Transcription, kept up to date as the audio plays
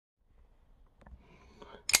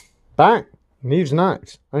Bang! Neeves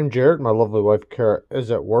Knives. I'm Jared. My lovely wife CARHARTT is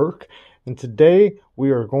at work, and today we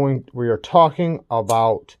are talking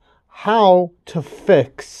about how to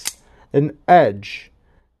fix an edge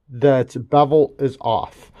that's bevel is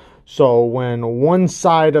off. So when one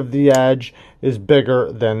side of the edge is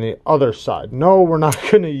bigger than the other side. No, we're not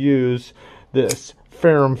going to use this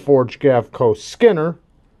Ferrum Forge Gavco Skinner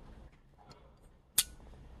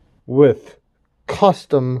with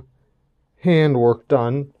custom handwork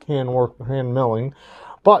done, hand milling,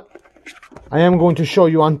 but I am going to show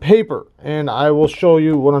you on paper, and I will show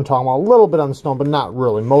you what I'm talking about a little bit on the stone, but not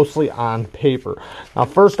really, mostly on paper. Now,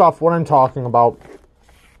 first off, what I'm talking about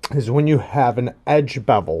is when you have an edge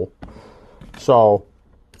bevel. So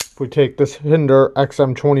if we take this Hinder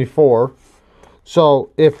XM24, so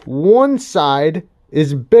if one side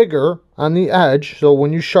is bigger on the edge, so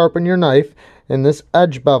when you sharpen your knife, and this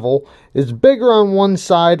edge bevel is bigger on one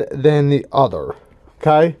side than the other,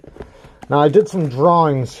 okay? Now, I did some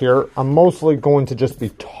drawings here. I'm mostly going to just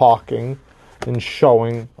be talking and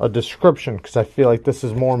showing a description because I feel like this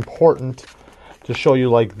is more important to show you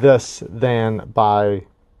like this than by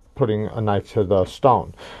putting a knife to the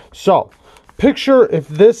stone. So, picture if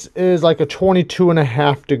this is like a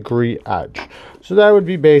 22.5 degree edge. So that would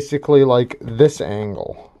be basically like this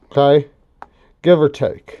angle, okay? Give or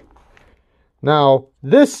take. Now,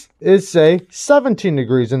 this is, say, 17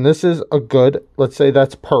 degrees, and this is a good, let's say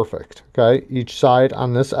that's perfect, okay? Each side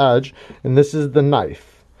on this edge, and this is the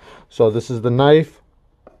knife. So this is the knife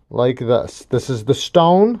like this. This is the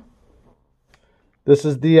stone. This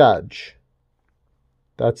is the edge.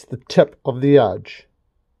 That's the tip of the edge.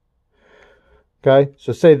 Okay,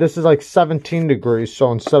 so say this is like 17 degrees,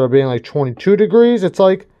 so instead of being like 22 degrees, it's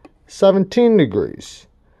like 17 degrees.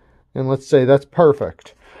 And let's say that's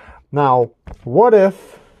perfect. Now, what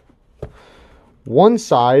if one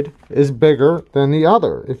side is bigger than the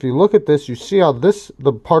other? If you look at this, you see how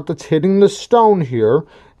the part that's hitting the stone here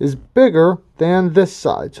is bigger than this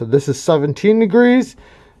side. So this is 17 degrees.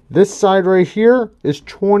 This side right here is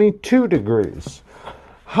 22 degrees.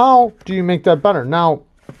 How do you make that better? Now,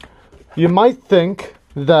 you might think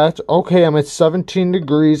that, okay, I'm at 17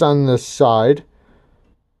 degrees on this side,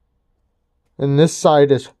 and this side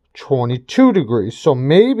is 22 degrees. So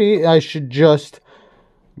maybe I should just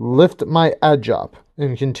lift my edge up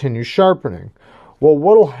and continue sharpening. Well,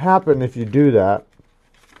 what'll happen if you do that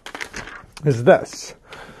is this.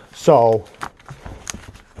 So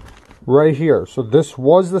right here. So this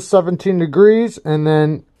was the 17 degrees, and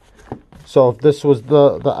then so if this was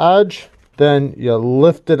the edge, then you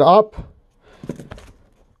lift it up.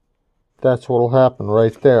 That's what'll happen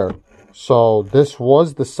right there. So this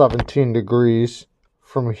was the 17 degrees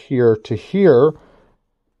from here to here.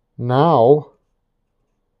 Now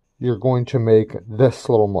you're going to make this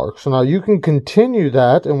little mark. So now you can continue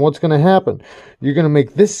that, and what's going to happen? You're going to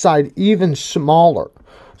make this side even smaller.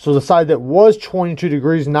 So the side that was 22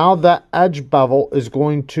 degrees, now that edge bevel is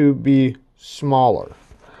going to be smaller,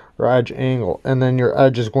 or edge angle, and then your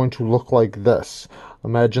edge is going to look like this.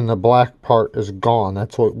 Imagine the black part is gone.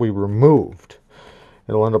 That's what we removed.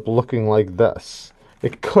 It'll end up looking like this.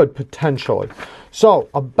 It could potentially. So,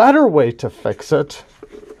 a better way to fix it.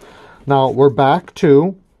 Now, we're back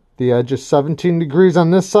to the edge is 17 degrees on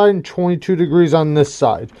this side and 22 degrees on this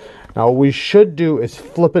side. Now, what we should do is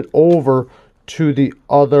flip it over to the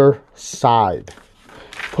other side.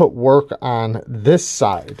 Put work on this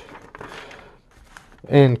side.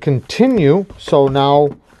 And continue. So now,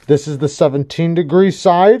 this is the 17 degree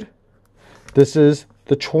side. This is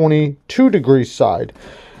the 22 degree side.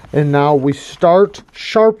 And now we start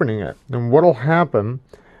sharpening it. And what will happen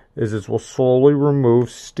is we'll slowly remove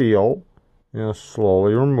steel.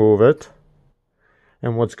 Slowly remove it.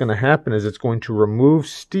 And what's going to happen is it's going to remove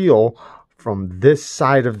steel from this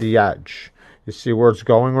side of the edge. You see where it's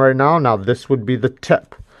going right now? Now this would be the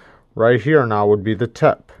tip. Right here now would be the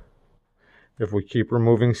tip. If we keep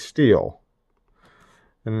removing steel.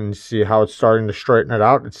 And then you see how it's starting to straighten it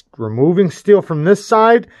out. It's removing steel from this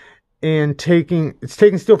side. And it's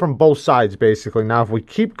taking steel from both sides, basically. Now, if we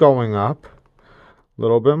keep going up, a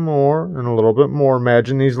little bit more and a little bit more,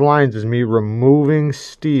 imagine these lines as me removing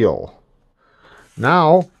steel.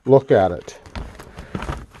 Now, look at it.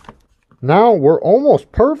 Now, we're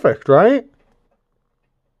almost perfect, right?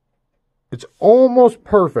 It's almost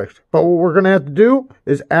perfect. But what we're going to have to do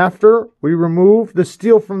is after we remove the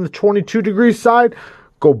steel from the 22 degree side,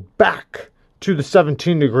 go back to the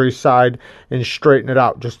 17 degree side and straighten it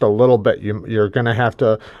out just a little bit. You're going to have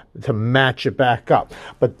to match it back up.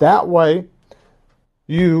 But that way,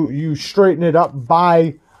 you straighten it up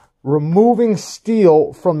by removing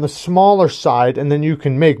steel from the smaller side, and then you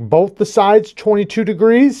can make both the sides 22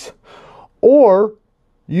 degrees, or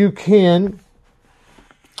you can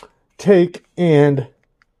take, and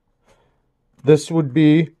this would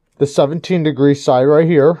be the 17-degree side right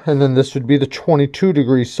here, and then this would be the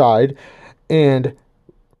 22-degree side, and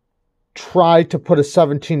try to put a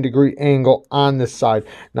 17-degree angle on this side.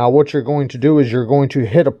 Now what you're going to do is you're going to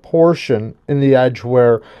hit a portion in the edge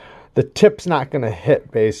where the tip's not going to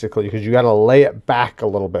hit, basically, because you got to lay it back a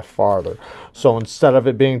little bit farther. So instead of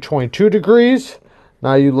it being 22 degrees,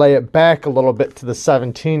 now you lay it back a little bit to the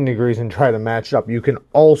 17 degrees and try to match it up. You can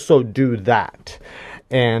also do that,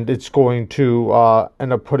 and it's going to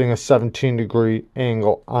end up putting a 17-degree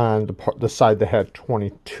angle on the side that had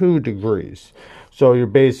 22 degrees. So you're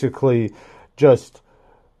basically just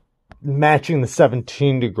matching the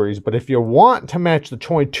 17 degrees. But if you want to match the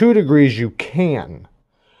 22 degrees, you can,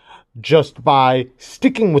 just by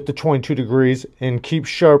sticking with the 22 degrees and keep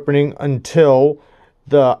sharpening until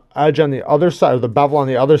the edge on the other side, or the bevel on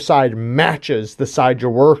the other side, matches the side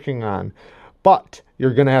you're working on. But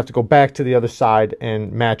you're going to have to go back to the other side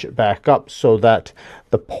and match it back up so that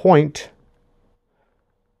the point,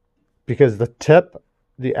 because the tip,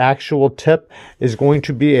 the actual tip, is going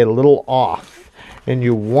to be a little off, and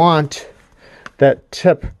you want that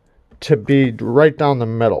tip to be right down the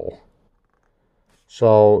middle.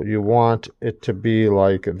 So you want it to be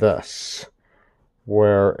like this,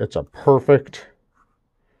 where it's a perfect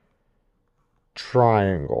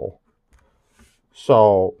triangle.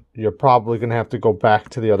 So you're probably going to have to go back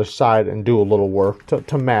to the other side and do a little work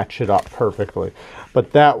to match it up perfectly.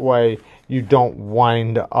 But that way you don't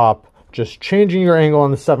wind up just changing your angle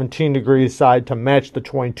on the 17 degree side to match the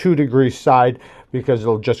 22 degree side, because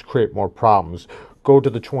it'll just create more problems. Go to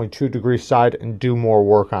the 22 degree side and do more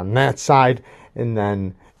work on that side, and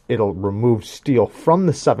then it'll remove steel from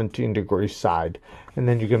the 17 degree side, and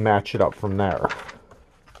then you can match it up from there.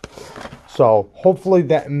 So hopefully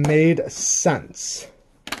that made sense,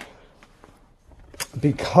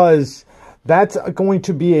 because that's going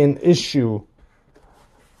to be an issue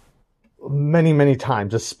many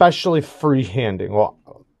times, especially freehanding. Well,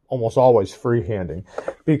 almost always freehanding,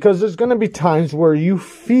 because there's going to be times where you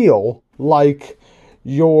feel like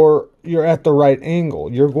you're at the right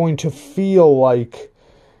angle. You're going to feel like,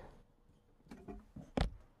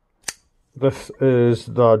 this is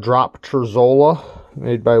the drop Terzola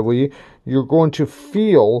made by Lee. You're going to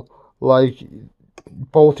feel like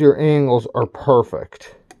both your angles are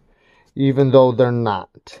perfect, even though they're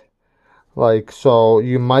not. Like, so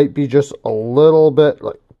you might be just a little bit,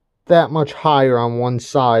 like, that much higher on one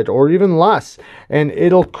side, or even less, and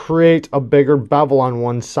it'll create a bigger bevel on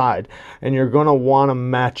one side, and you're going to want to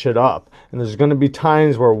match it up. And there's going to be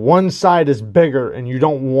times where one side is bigger and you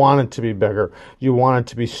don't want it to be bigger, you want it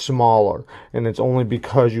to be smaller, and it's only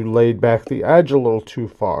because you laid back the edge a little too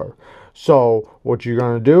far. So what you're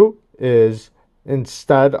going to do is,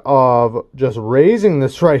 instead of just raising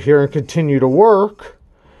this right here and continue to work,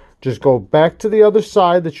 just go back to the other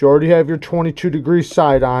side that you already have your 22 degree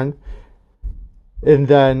side on, and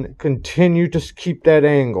then continue to keep that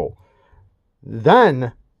angle.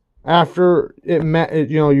 Then, after this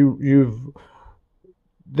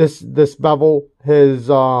bevel has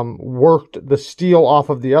worked the steel off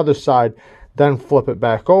of the other side, then flip it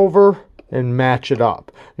back over and match it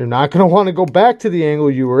up. You're not going to want to go back to the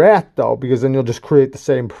angle you were at, though, because then you'll just create the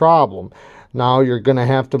same problem. Now you're going to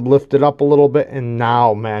have to lift it up a little bit and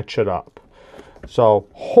now match it up. So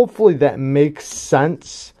hopefully that makes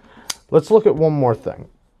sense. Let's look at one more thing.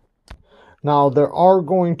 Now, there are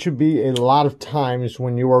going to be a lot of times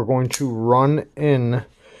when you are going to run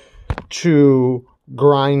into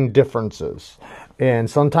grind differences. And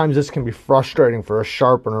sometimes this can be frustrating for a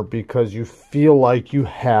sharpener, because you feel like you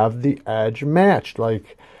have the edge matched.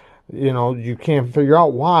 Like, you can't figure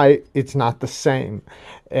out why it's not the same.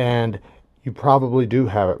 And you probably do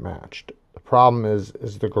have it matched. The problem is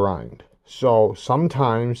the grind. So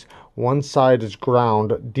sometimes one side is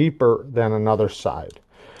ground deeper than another side.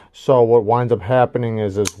 So what winds up happening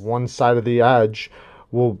is one side of the edge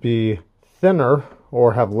will be thinner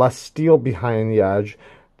or have less steel behind the edge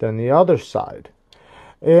than the other side.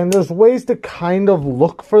 And there's ways to kind of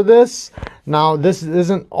look for this. Now, this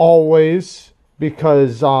isn't always,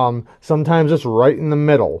 because sometimes it's right in the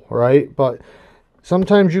middle, right? But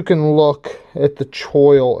sometimes you can look at the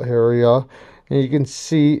choil area and you can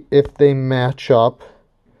see if they match up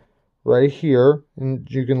right here. And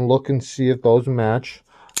you can look and see if those match.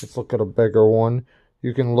 Let's look at a bigger one.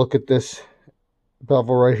 You can look at this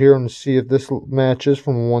bevel right here and see if this matches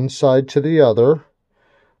from one side to the other.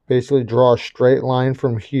 Basically draw a straight line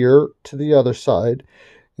from here to the other side.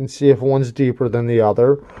 and see if one's deeper than the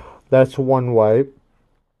other. That's one way.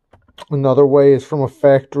 Another way is from a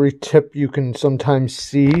factory tip. You can sometimes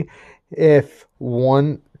see if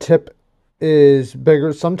one tip is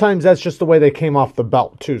bigger. Sometimes that's just the way they came off the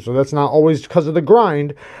belt too. So that's not always because of the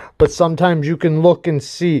grind, but sometimes you can look and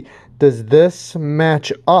see, does this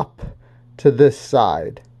match up to this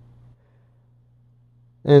side?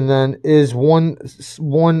 And then is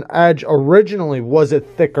one edge originally, was it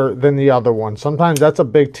thicker than the other one? Sometimes that's a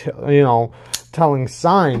big, telling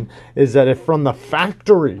sign, is that if from the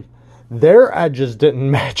factory their edges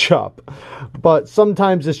didn't match up. But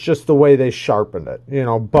sometimes it's just the way they sharpened it,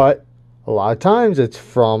 but a lot of times it's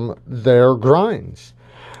from their grinds.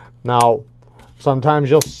 Now,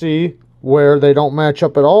 sometimes you'll see where they don't match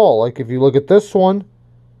up at all. Like if you look at this one,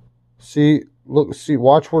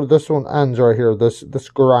 watch where this one ends right here, this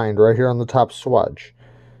grind right here on the top swedge.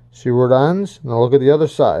 See where it ends? Now look at the other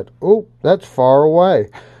side. Oh, that's far away.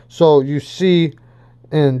 So you see,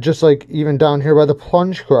 and just like even down here by the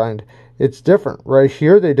plunge grind, it's different. Right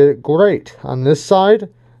here, they did it great. On this side,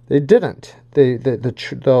 they didn't.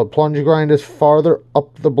 The plunge grind is farther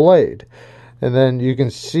up the blade. And then you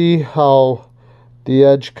can see how the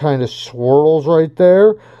edge kind of swirls right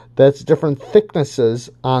there. That's different thicknesses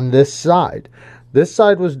on this side. This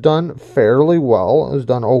side was done fairly well. It was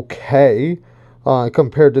done okay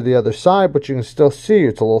compared to the other side, but you can still see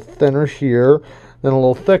it's a little thinner here, then a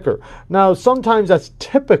little thicker. Now, sometimes that's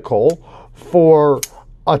typical for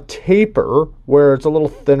a taper where it's a little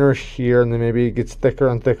thinner here and then maybe it gets thicker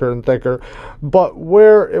and thicker and thicker. But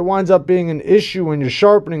where it winds up being an issue when you're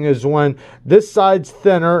sharpening is when this side's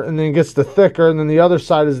thinner and then it gets to thicker, and then the other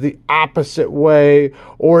side is the opposite way,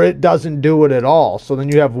 or it doesn't do it at all. So then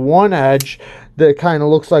you have one edge that kind of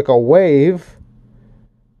looks like a wave,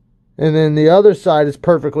 and then the other side is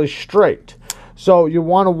perfectly straight. So you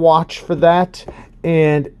want to watch for that.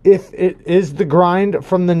 And if it is the grind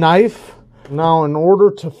from the knife, now in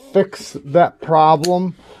order to fix that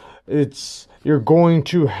problem, you're going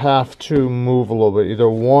to have to move a little bit. Either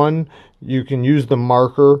one, you can use the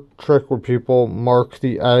marker trick where people mark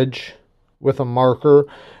the edge with a marker,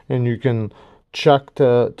 and you can check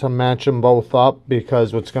to match them both up,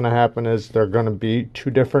 because what's going to happen is they're going to be two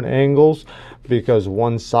different angles, because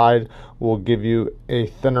one side will give you a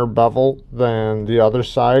thinner bevel than the other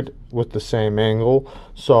side with the same angle.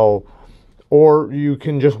 So, or you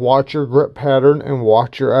can just watch your grip pattern and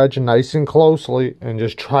watch your edge nice and closely and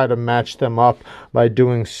just try to match them up by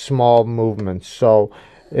doing small movements. So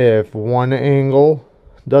if one angle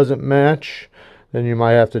doesn't match, then you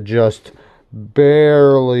might have to just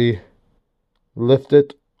barely lift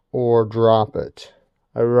it or drop it.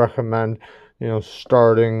 I recommend,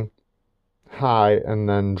 starting high and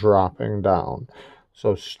then dropping down.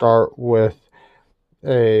 So start with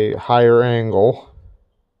a higher angle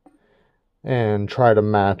and try to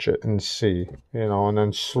match it and see, and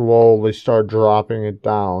then slowly start dropping it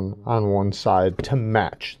down on one side to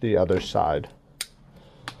match the other side.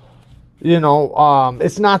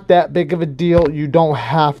 It's not that big of a deal. You don't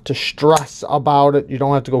have to stress about it. You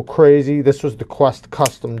don't have to go crazy. This was the Quest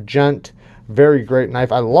Custom Gent. Very great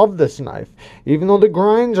knife. I love this knife. Even though the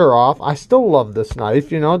grinds are off, I still love this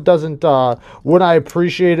knife. It doesn't, would I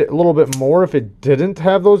appreciate it a little bit more if it didn't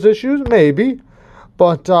have those issues? Maybe.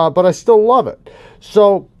 But I still love it.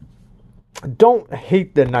 So don't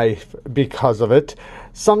hate the knife because of it.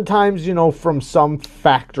 Sometimes, from some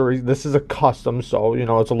factories, this is a custom, so,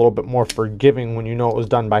 it's a little bit more forgiving when it was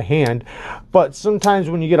done by hand. But sometimes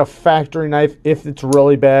when you get a factory knife, if it's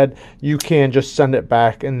really bad, you can just send it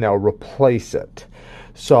back and they'll replace it.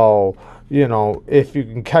 So, if you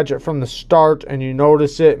can catch it from the start and you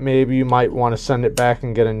notice it, maybe you might want to send it back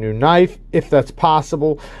and get a new knife, if that's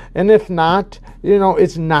possible. And if not,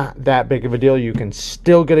 it's not that big of a deal. You can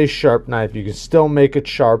still get a sharp knife. You can still make it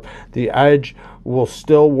sharp. The edge will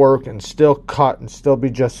still work and still cut and still be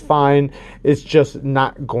just fine. It's just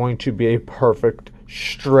not going to be a perfect,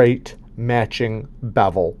 straight, matching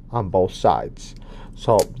bevel on both sides.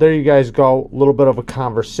 So there you guys go. A little bit of a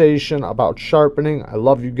conversation about sharpening. I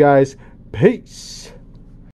love you guys. Peace.